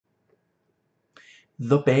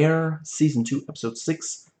The Bear, Season 2, Episode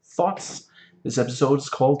 6, Thoughts. This episode is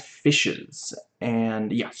called Fishes.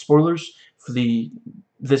 And yeah, spoilers for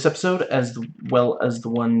this episode as well as the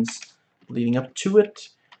ones leading up to it.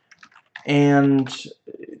 And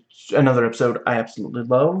another episode I absolutely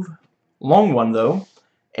love. Long one, though.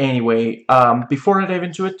 Anyway, before I dive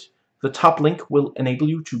into it, the top link will enable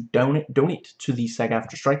you to donate to the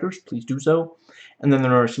SAG-AFTRA strikers. Please do so. And then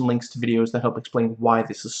there are some links to videos that help explain why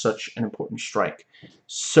this is such an important strike.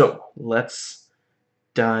 So, let's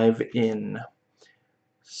dive in.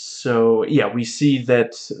 So, yeah, we see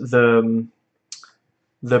that the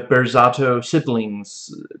Berzato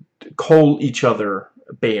siblings call each other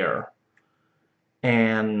bear.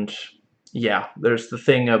 And, yeah, there's the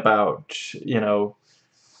thing about,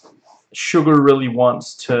 Sugar really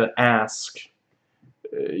wants to ask,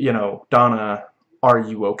 Donna, are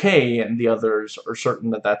you okay? And the others are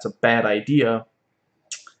certain that that's a bad idea.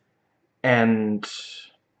 And,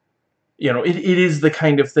 it is the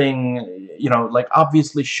kind of thing, like,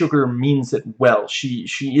 obviously Sugar means it well. She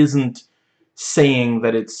isn't saying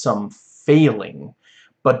that it's some failing,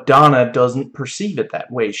 but Donna doesn't perceive it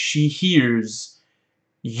that way. She hears,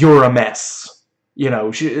 you're a mess.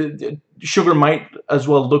 Sugar might as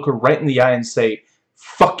well look her right in the eye and say,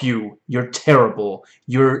 fuck you, you're terrible,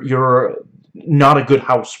 you're not a good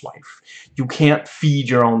housewife, you can't feed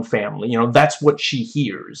your own family, that's what she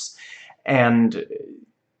hears. And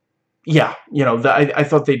yeah, I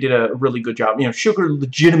thought they did a really good job. Sugar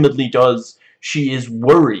legitimately does, she is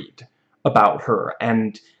worried about her,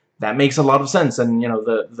 and that makes a lot of sense. And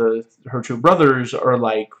her two brothers are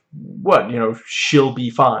like, what, she'll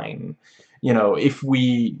be fine. If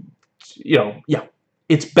we, yeah,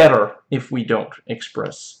 it's better if we don't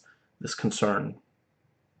express this concern.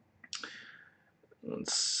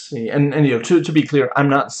 Let's see, and to be clear, I'm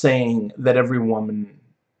not saying that every woman,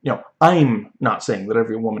 I'm not saying that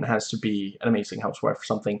every woman has to be an amazing housewife or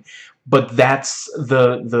something, but that's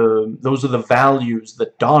those are the values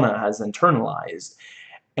that Donna has internalized.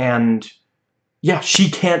 And yeah, she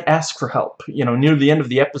can't ask for help. Near the end of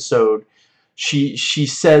the episode, she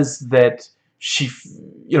says that she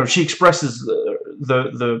expresses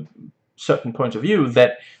the certain point of view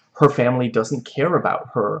that her family doesn't care about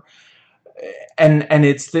her. And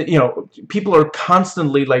it's that, people are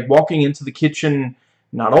constantly like walking into the kitchen,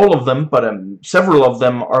 not all of them, but several of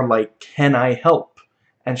them are like, can I help?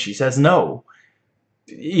 And she says no.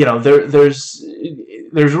 There's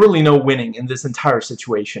really no winning in this entire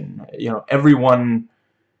situation. Everyone,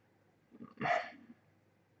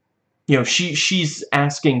 she's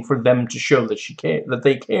asking for them to show that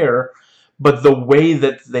they care, but the way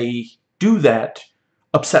that they do that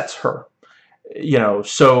upsets her.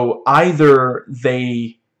 So either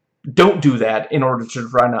they don't do that in order to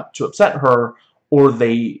try not to upset her, or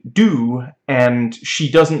they do, and she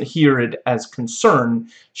doesn't hear it as concern,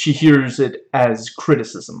 she hears it as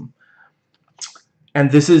criticism.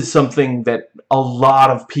 And this is something that a lot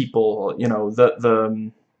of people,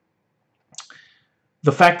 the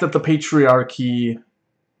fact that the patriarchy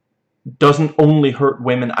doesn't only hurt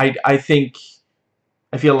women, I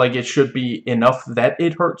feel like it should be enough that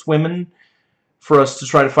it hurts women for us to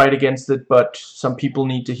try to fight against it, but some people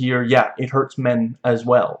need to hear, yeah, it hurts men as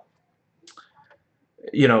well.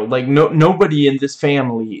 Like, nobody in this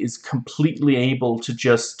family is completely able to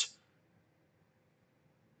just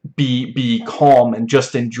be calm and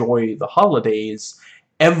just enjoy the holidays.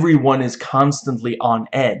 Everyone is constantly on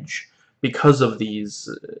edge because of these,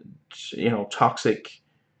 toxic,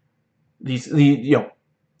 these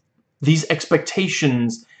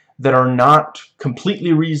expectations that are not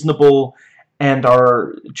completely reasonable and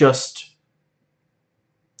are just,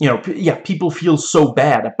 yeah, people feel so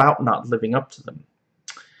bad about not living up to them.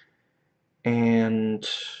 And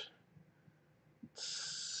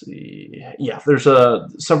let's see, yeah, there's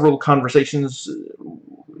several conversations,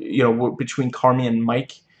 between Carmi and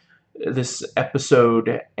Mike this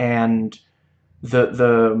episode, and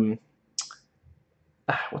the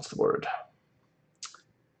what's the word?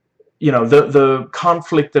 The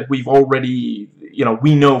conflict that we've already,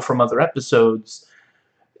 we know from other episodes.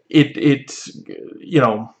 There's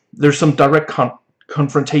some direct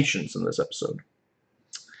confrontations in this episode.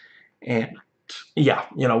 And yeah,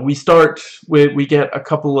 we get a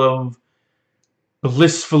couple of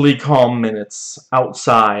blissfully calm minutes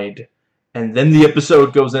outside, and then the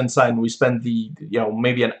episode goes inside and we spend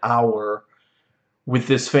maybe an hour with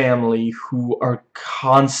this family who are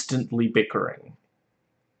constantly bickering.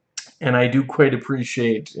 And I do quite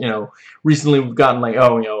appreciate, recently we've gotten like,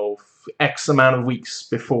 X amount of weeks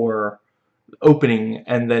before opening,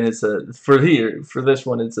 and then it's for this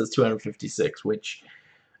one it says 256, which,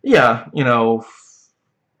 yeah,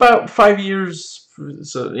 about 5 years,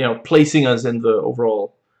 so placing us in the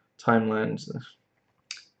overall timeline.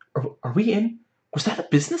 Are we in? Was that a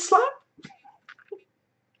business slap?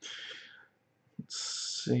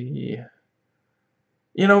 Let's see.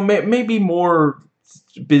 Maybe more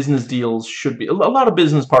business deals should be. A lot of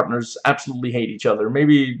business partners absolutely hate each other.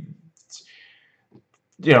 Maybe,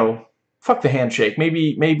 fuck the handshake.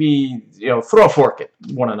 Maybe throw a fork at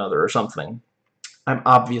one another or something. I'm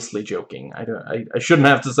obviously joking. I shouldn't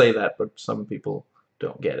have to say that, but some people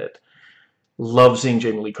don't get it. Love seeing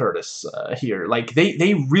Jamie Lee Curtis here. Like,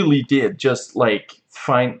 they really did just, like,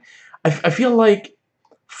 find... I feel like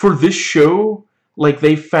for this show, like,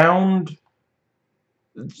 they found,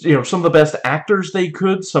 some of the best actors they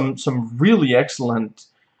could, some really excellent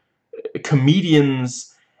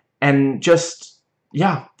comedians, and just,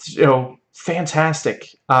 yeah,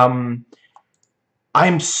 fantastic.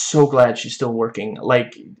 I'm so glad she's still working.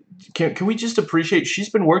 Like, can we just appreciate she's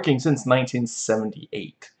been working since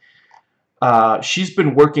 1978. She's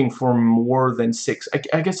been working for more than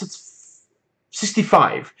I guess it's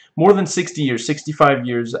 65. More than 60 years. 65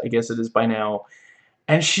 years, I guess it is by now.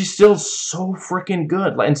 And she's still so freaking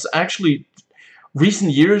good. And it's actually,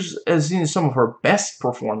 recent years has seen some of her best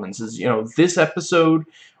performances. This episode,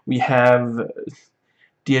 we have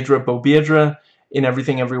Deirdre Beaubiedre in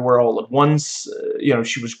Everything Everywhere All at Once.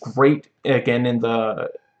 She was great again in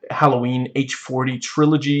the Halloween H40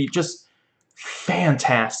 trilogy. Just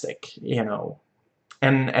fantastic,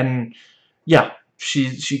 and yeah,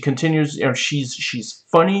 she continues. She's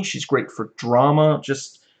funny. She's great for drama.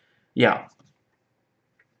 Just, yeah.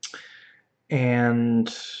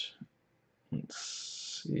 And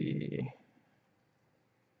let's see.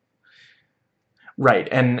 Right,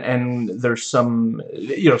 and there's some,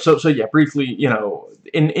 so yeah, briefly,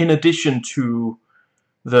 in addition to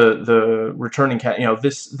the returning cat,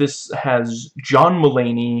 this has John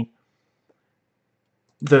Mulaney,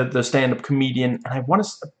 the stand-up comedian, and I want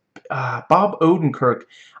to, Bob Odenkirk.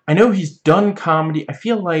 I know he's done comedy. I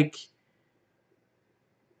feel like,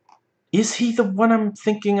 is he the one I'm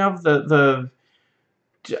thinking of?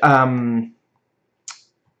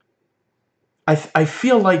 I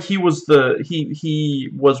feel like he was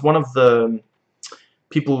he was one of the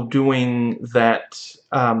people doing that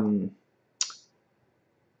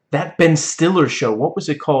that Ben Stiller show. What was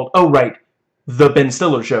it called? Oh, right, the Ben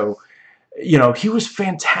Stiller show. He was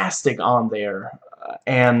fantastic on there,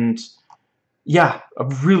 and yeah, I'm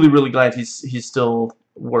really, really glad he's still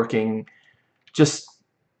working. Just,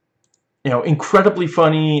 incredibly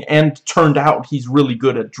funny, and turned out he's really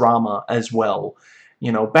good at drama as well.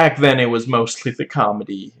 Back then it was mostly the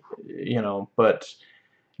comedy, but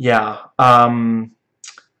yeah.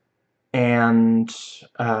 And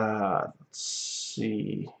let's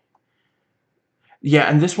see. Yeah,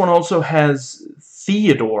 and this one also has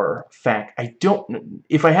Theodore fact. I don't,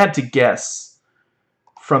 if I had to guess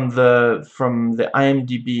from the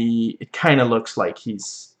IMDb, it kind of looks like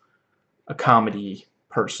he's a comedy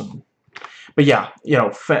person. But yeah,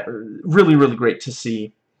 really, really great to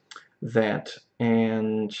see that.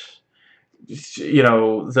 And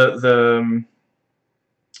the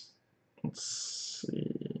let's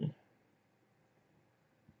see.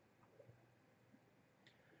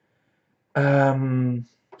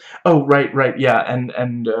 Oh, right, yeah,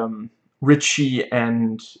 and Richie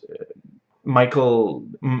and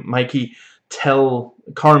Mikey tell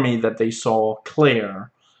Carmy that they saw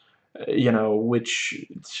Claire, which,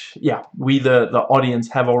 yeah, we the audience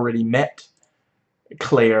have already met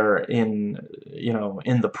Claire in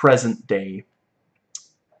in the present day.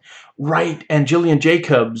 Right, and Jillian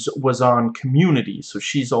Jacobs was on Community, so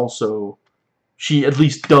she at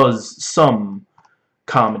least does some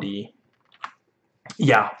comedy.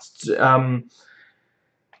 Yeah,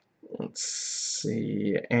 let's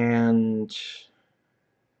see, and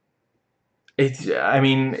I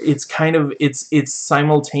mean, it's kind of, it's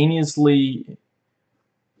simultaneously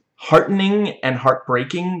heartening and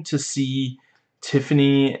heartbreaking to see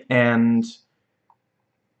Tiffany and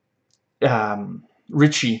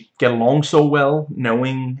Richie get along so well,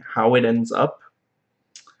 knowing how it ends up.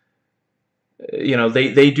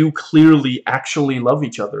 They do clearly actually love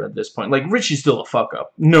each other at this point. Like, Richie's still a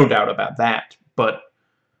fuck-up, no doubt about that, but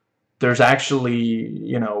there's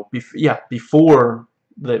actually, before,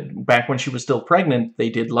 back when she was still pregnant, they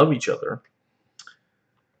did love each other.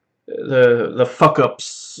 The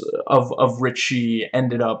fuck-ups of Richie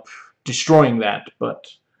ended up destroying that, but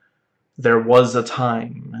there was a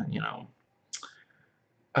time,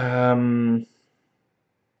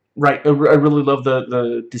 right, I really love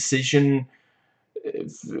the decision,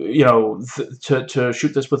 to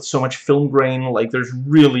shoot this with so much film grain. Like, there's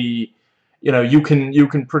really, You know, you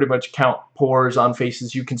can pretty much count pores on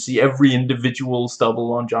faces. You can see every individual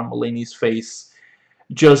stubble on John Mulaney's face.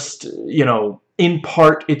 Just, you know, in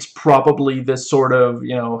part, it's probably this sort of,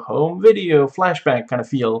 you know, home video flashback kind of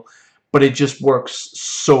feel, but it just works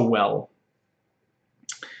so well.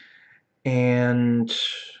 And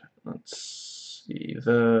let's see,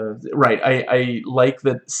 right, I like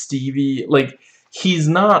that Stevie, like, he's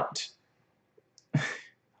not,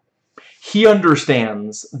 he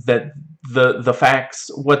understands that the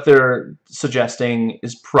facts, what they're suggesting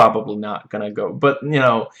is probably not gonna go, but, you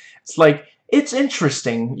know, it's like, it's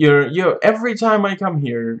interesting. You're every time I come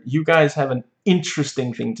here, you guys have an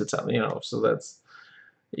interesting thing to tell, you know, so that's,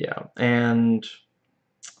 yeah. And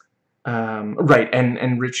right,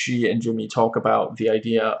 and Richie and Jimmy talk about the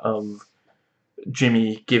idea of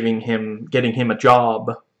Jimmy getting him a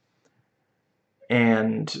job,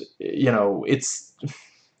 and, you know, it's,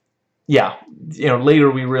 yeah, you know,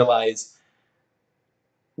 later we realize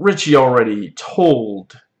Richie already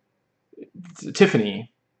told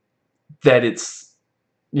Tiffany that it's,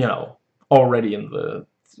 you know, already in the,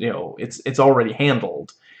 you know, it's already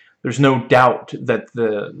handled. There's no doubt that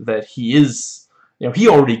that he is, you know, he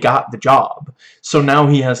already got the job. So now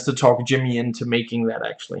he has to talk Jimmy into making that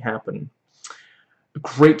actually happen.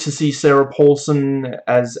 Great to see Sarah Paulson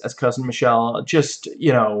as Cousin Michelle. Just,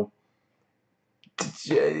 you know,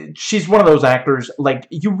 she's one of those actors, like,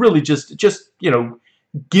 you really just, you know,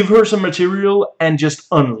 give her some material and just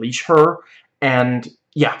unleash her, and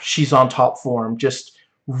yeah, she's on top form. Just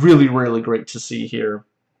really, really great to see here.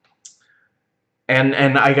 And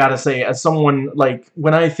I gotta say, as someone, like,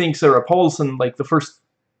 when I think Sarah Paulson, like,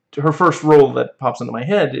 her first role that pops into my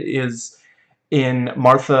head is in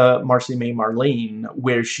Marcy May Marlene,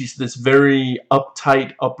 where she's this very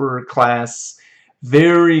uptight, upper class,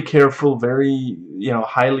 very careful, very, you know,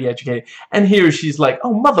 highly educated. And here she's like,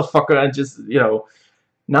 oh, motherfucker, and just, you know,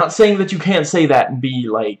 not saying that you can't say that and be,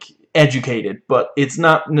 like, educated, but it's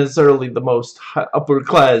not necessarily the most upper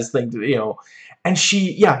class thing to, you know. And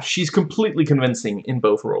she's completely convincing in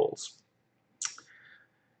both roles.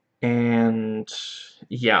 And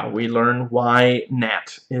yeah, we learn why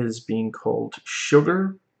Nat is being called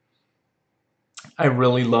Sugar. I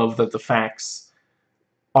really love that the facts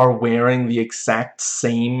are wearing the exact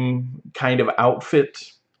same kind of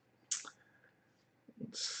outfit.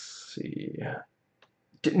 Let's see.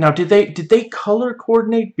 Now, did they color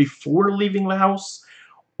coordinate before leaving the house,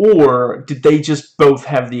 or did they just both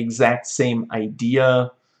have the exact same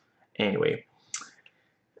idea? Anyway,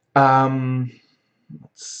 let's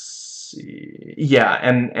see. Yeah,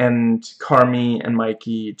 and Carmy and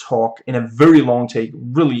Mikey talk in a very long take,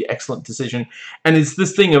 really excellent decision. And it's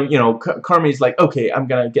this thing of, you know, Carmy's like, okay, I'm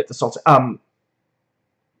gonna get the salt.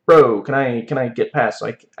 Bro, can I get past?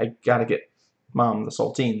 Like, I gotta get Mom the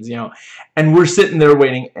saltines, you know. And we're sitting there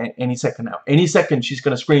waiting any second now. Any second she's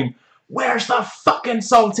gonna scream, "Where's the fucking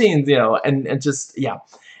saltines?" You know, and just, yeah.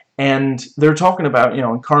 And they're talking about, you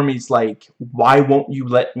know, and Carmy's like, why won't you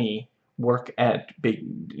let me work at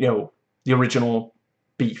you know, the original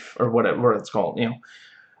beef or whatever it's called, you know,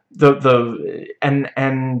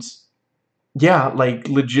 and yeah, like,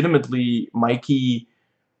 legitimately, Mikey,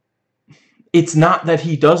 it's not that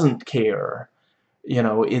he doesn't care, you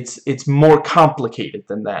know, it's more complicated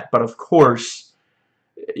than that. But of course,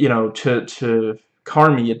 you know, to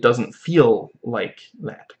Carmy, it doesn't feel like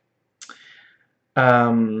that.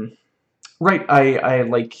 Right, I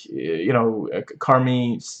like, you know,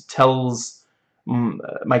 Carmy tells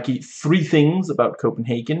Mikey 3 things about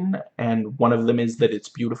Copenhagen, and one of them is that it's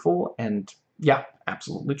beautiful, and yeah,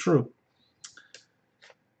 absolutely true.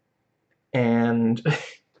 And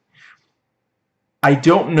I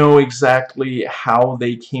don't know exactly how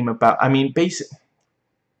they came about. I mean,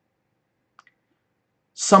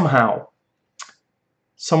 somehow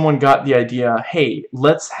someone got the idea, hey,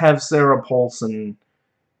 let's have Sarah Paulson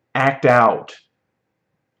act out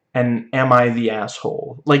and am I the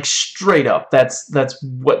asshole? Like, straight up, that's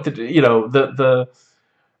what the, you know,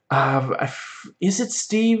 is it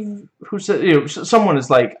Steve who said, you know, someone is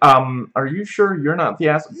like, are you sure you're not the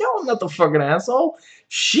asshole? No, I'm not the fucking asshole.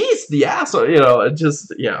 She's the asshole, you know. It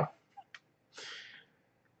just, yeah.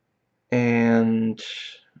 And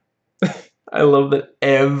I love that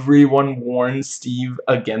everyone warns Steve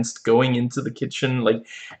against going into the kitchen. Like,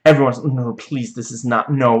 everyone's, no, please, this is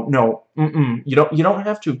not, no, you don't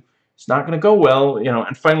have to. It's not gonna go well, you know.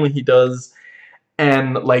 And finally he does,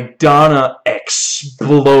 and, like, Donna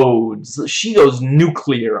explodes. She goes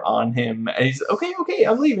nuclear on him, and he's, okay,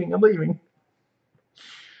 I'm leaving.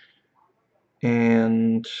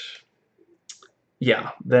 And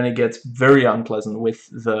yeah, then it gets very unpleasant with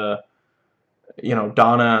the, you know,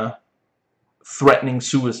 Donna threatening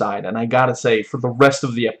suicide, and I gotta say, for the rest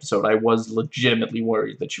of the episode, I was legitimately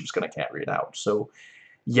worried that she was gonna carry it out. So,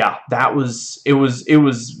 yeah, it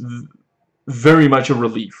was very much a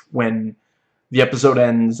relief when the episode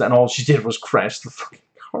ends and all she did was crash the fucking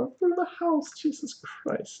car through the house. Jesus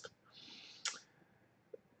Christ.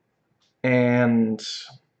 And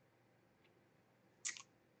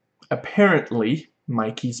apparently,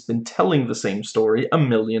 Mikey's been telling the same story a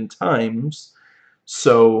million times,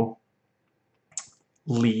 so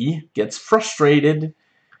Lee gets frustrated,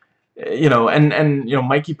 and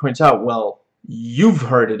Mikey points out, well, you've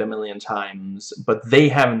heard it a million times, but they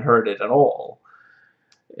haven't heard it at all,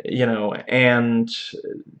 and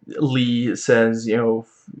Lee says,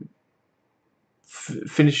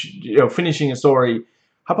 finishing a story,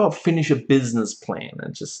 how about finish a business plan?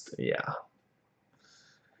 And just, yeah.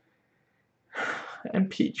 And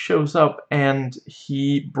Pete shows up, and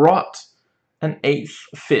he brought an 8th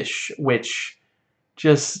fish, which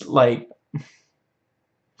just, like,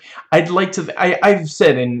 I'd like to... I've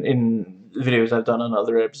said in videos I've done on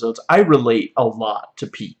other episodes, I relate a lot to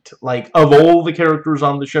Pete. Like, of all the characters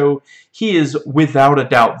on the show, he is, without a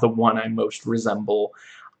doubt, the one I most resemble.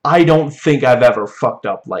 I don't think I've ever fucked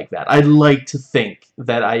up like that. I'd like to think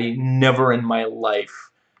that I never in my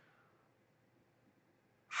life...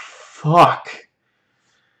 Fuck.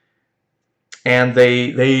 And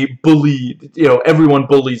they bullied, everyone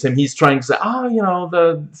bullies him. He's trying to say,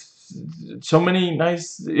 so many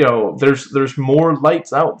nice, there's more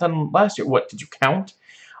lights out than last year. What, did you count?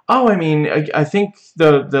 Oh, I mean, I think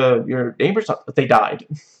your neighbors, they died.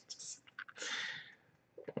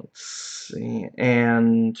 Let's see,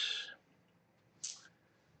 and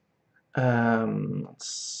let's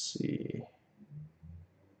see.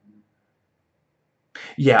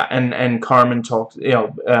 Yeah, and Carmen talks,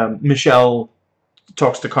 Michelle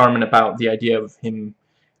talks to Carmen about the idea of him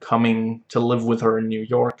coming to live with her in New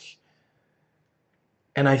York.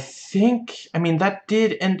 And I think, I mean, that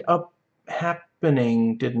did end up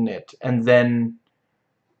happening, didn't it? And then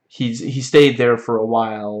he stayed there for a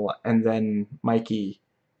while, and then Mikey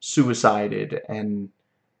suicided, and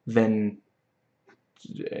then,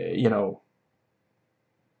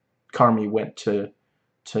 Carmi went to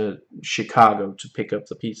Chicago to pick up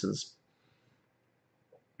the pieces.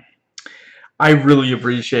 I really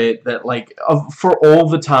appreciate that, like, for all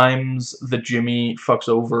the times that Jimmy fucks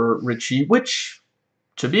over Richie, which,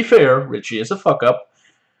 to be fair, Richie is a fuck-up,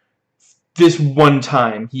 this one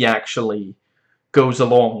time he actually goes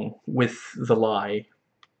along with the lie.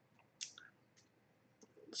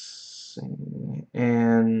 Let's see,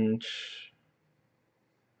 and...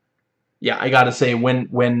 yeah, I gotta say,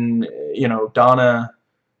 when Donna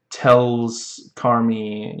tells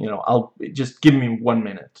Carmi, I'll just give me 1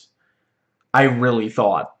 minute. I really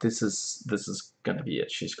thought this is gonna be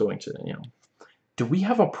it. She's going to, do we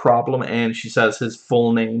have a problem? And she says his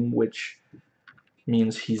full name, which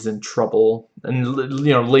means he's in trouble. And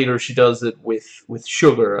later she does it with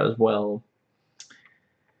Sugar as well.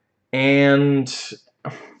 And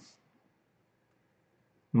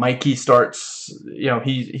Mikey starts,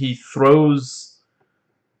 he throws,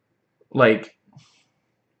 like,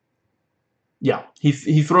 yeah,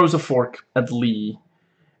 he throws a fork at Lee.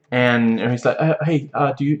 And he's like, hey,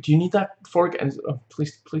 do you need that fork? And oh,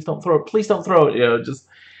 please don't throw it. Please don't throw it.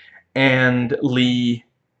 And Lee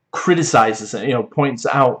criticizes it. Points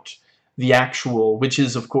out the actual, which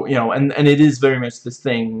is of course, and it is very much this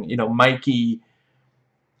thing. Mikey,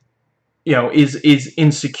 is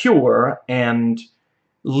insecure, and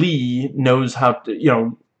Lee knows how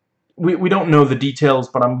to. We don't know the details,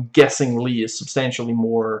 but I'm guessing Lee is substantially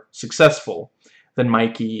more successful than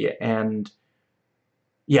Mikey, and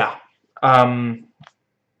yeah, I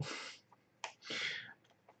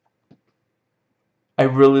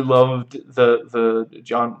really loved the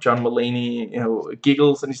John Mulaney,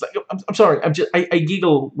 giggles, and he's like, I'm sorry, I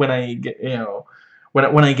giggle when I get,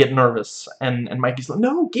 when I get nervous, and Mikey's like,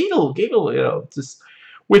 no, giggle, just,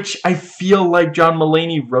 which I feel like John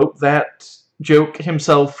Mulaney wrote that joke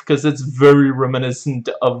himself, because it's very reminiscent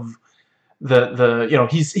of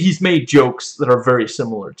he's made jokes that are very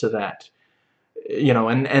similar to that.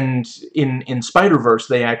 And in Spider-Verse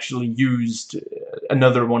they actually used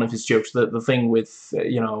another one of his jokes, the thing with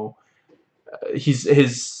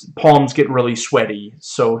his palms get really sweaty,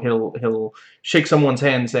 so he'll shake someone's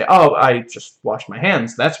hand and say, oh, I just washed my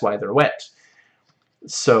hands, that's why they're wet.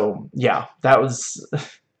 So yeah, that was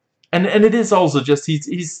and it is also just he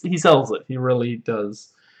sells it, he really does.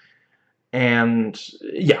 And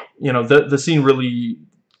yeah, the scene really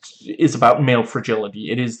is about male fragility.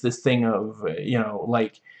 It is this thing of,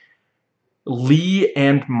 like, Lee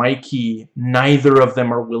and Mikey, neither of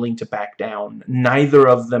them are willing to back down. Neither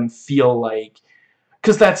of them feel like...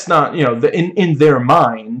 Because that's not, you know, in their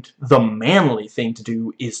mind, the manly thing to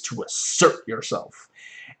do is to assert yourself.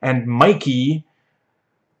 And Mikey,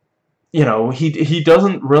 you know, he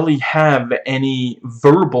doesn't really have any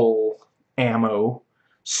verbal ammo,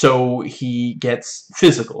 so he gets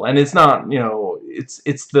physical. And it's not, you know, it's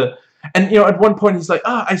the... And, you know, at one point he's like,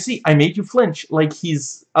 I see, I made you flinch. Like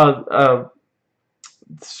he's you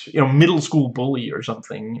know, middle school bully or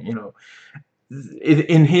something, you know.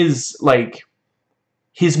 In his, like,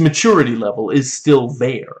 his maturity level is still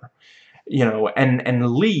there, you know.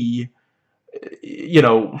 And Lee, you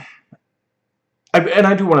know, and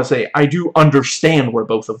I do want to say, I do understand where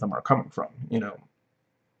both of them are coming from, you know.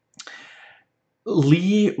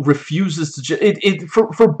 Lee refuses to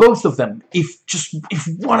for both of them. If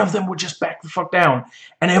one of them would just back the fuck down,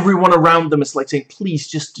 and everyone around them is like saying, please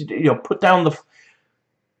just, you know, put down the...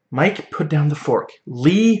 Mike, put down the fork.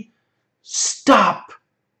 Lee, stop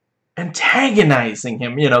antagonizing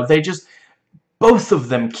him. You know, they just... Both of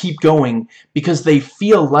them keep going because they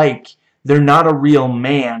feel like they're not a real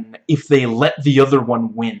man if they let the other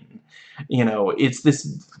one win. You know, it's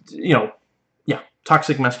this, you know, yeah,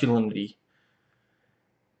 toxic masculinity.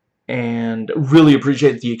 And really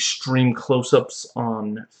appreciate the extreme close-ups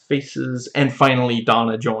on faces. And finally,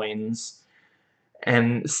 Donna joins.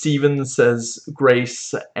 And Steven says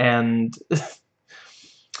grace, and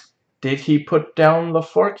did he put down the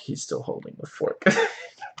fork? He's still holding the fork.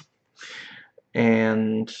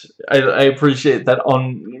 And I appreciate that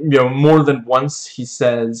on, you know, more than once he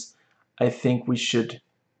says, I think we should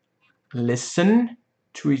listen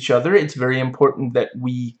to each other. It's very important that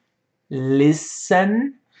we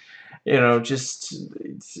listen. You know, just,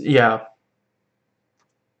 yeah.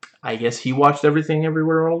 I guess he watched Everything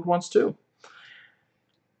Everywhere All at Once too.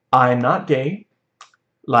 I'm not gay,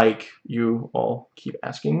 like you all keep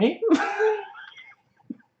asking me.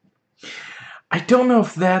 I don't know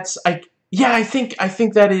if that's... Yeah, I think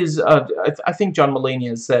that is... I think John Mulaney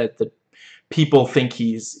has said that people think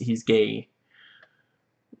he's gay.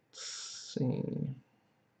 Let's see.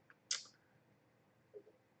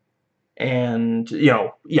 And, you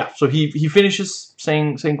know, yeah, so he finishes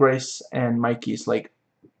saying grace, and Mikey's like,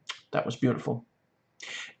 that was beautiful.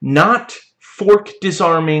 Not fork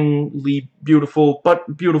disarmingly beautiful,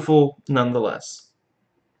 but beautiful nonetheless.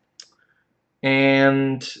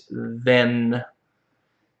 And then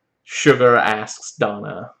Sugar asks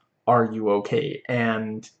Donna, are you okay?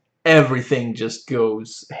 And everything just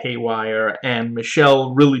goes haywire, and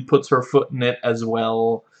Michelle really puts her foot in it as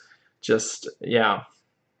well. Just, yeah.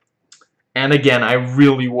 And again, I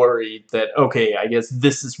really worried that, okay, I guess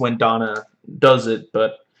this is when Donna does it,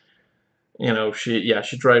 but, you know,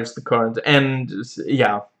 she drives the car, and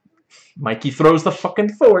yeah, Mikey throws the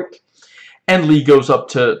fucking fork, and Lee goes up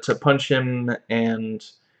to punch him, and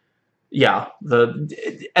yeah,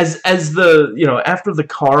 as the, you know, after the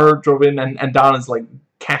car drove in, and Donna's like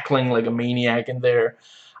cackling like a maniac in there,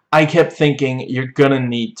 I kept thinking, you're gonna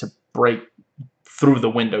need to break through the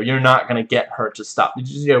window. You're not gonna get her to stop. You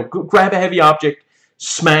just, you know, grab a heavy object,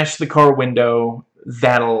 smash the car window.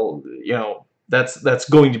 That'll, you know, that's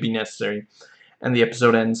going to be necessary. And the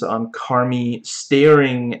episode ends on Carmy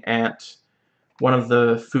staring at one of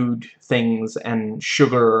the food things, and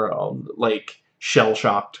Sugar, like,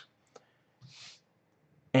 shell-shocked.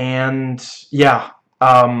 And, yeah,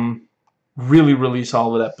 really, really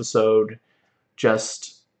solid episode.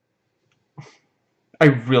 Just, I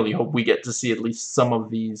really hope we get to see at least some of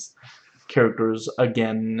these characters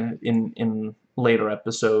again in later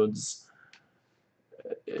episodes.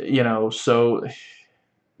 You know, so,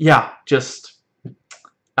 yeah, just,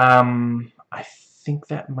 I think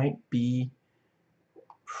that might be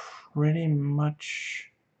pretty much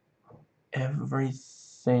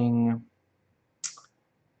everything.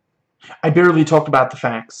 I barely talked about the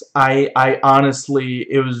facts. I honestly,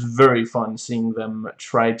 it was very fun seeing them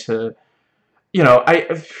try to, you know,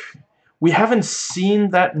 we haven't seen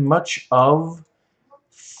that much of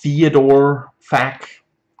Theodore Fack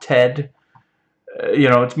Ted. You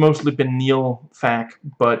know, it's mostly been Neil Fack,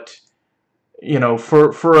 but, you know,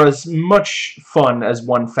 for as much fun as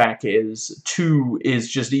one Fack is, two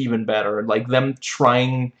is just even better. Like, them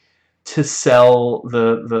trying to sell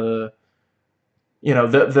the you know,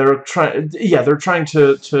 they're trying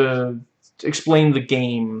to explain the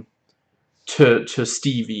game to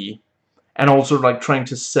Stevie, and also like trying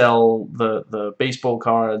to sell the baseball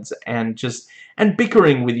cards, and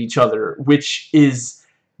bickering with each other, which is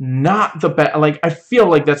not the best. Like, I feel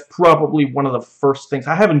like that's probably one of the first things.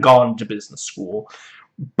 I haven't gone to business school,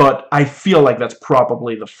 But I feel like that's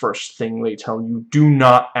probably the first thing they tell you. Do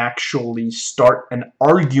not actually start an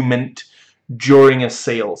argument during a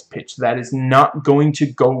sales pitch. That is not going to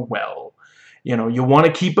go well. You know, you want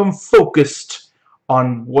to keep them focused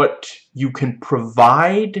on what you can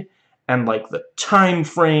provide and like the time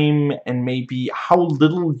frame and maybe how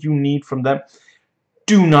little you need from them.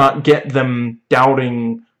 Do not get them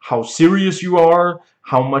doubting how serious you are,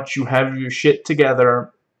 how much you have your shit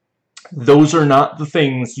together. Those are not the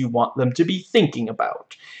things you want them to be thinking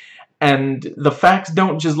about. And the facts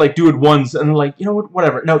don't just like do it once and like, you know what,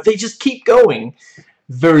 whatever. No, they just keep going.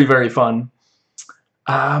 Very, very fun.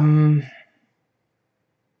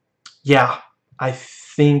 Yeah, I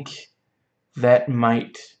think that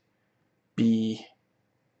might be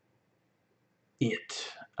it.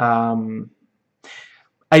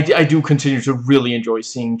 I do continue to really enjoy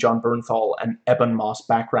seeing John Bernthal and Eben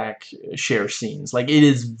Moss-Backrack share scenes. Like, it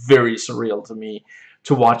is very surreal to me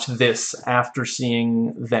to watch this after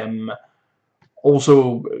seeing them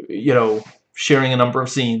also, you know, sharing a number of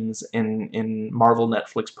scenes in Marvel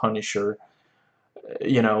Netflix Punisher.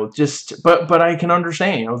 You know, just, but I can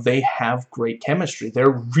understand, you know, they have great chemistry. They're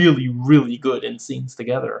really, really good in scenes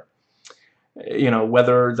together. You know,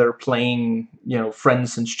 whether they're playing, you know,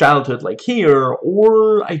 friends since childhood like here,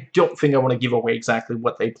 or I don't think I want to give away exactly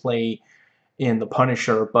what they play in The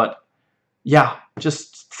Punisher, but yeah,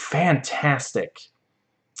 just fantastic.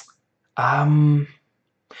 Um,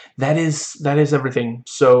 that is everything.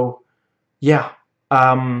 So, yeah,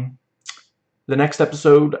 the next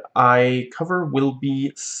episode I cover will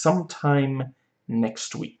be sometime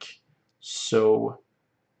next week. So,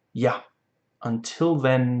 yeah, until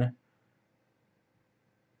then,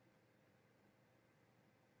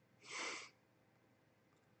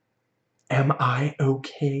 am I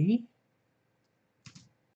okay?